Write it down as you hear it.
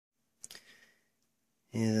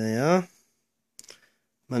Here they are,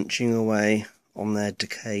 munching away on their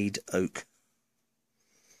decayed oak.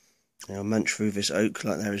 They'll munch through this oak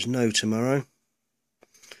like there is no tomorrow.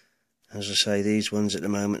 As I say, these ones at the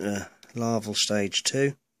moment are larval stage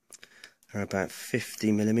 2. They're about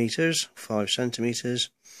 50mm, 5 centimetres.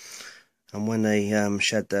 And when they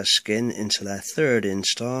shed their skin into their third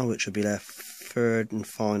instar, which will be their third and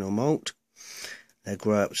final molt, they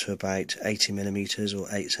grow up to about 80mm or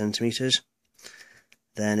 8 centimetres.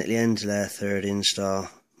 Then at the end of their third instar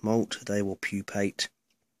molt, they will pupate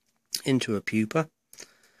into a pupa,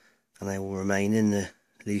 and they will remain in the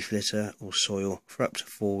leaf litter or soil for up to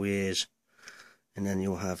 4 years, and then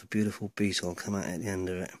you'll have a beautiful beetle come out at the end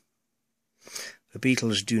of it. The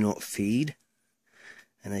beetles do not feed,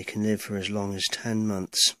 and they can live for as long as 10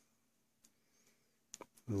 months.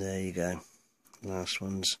 And there you go. Last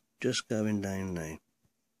one's just going down now.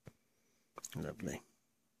 Lovely.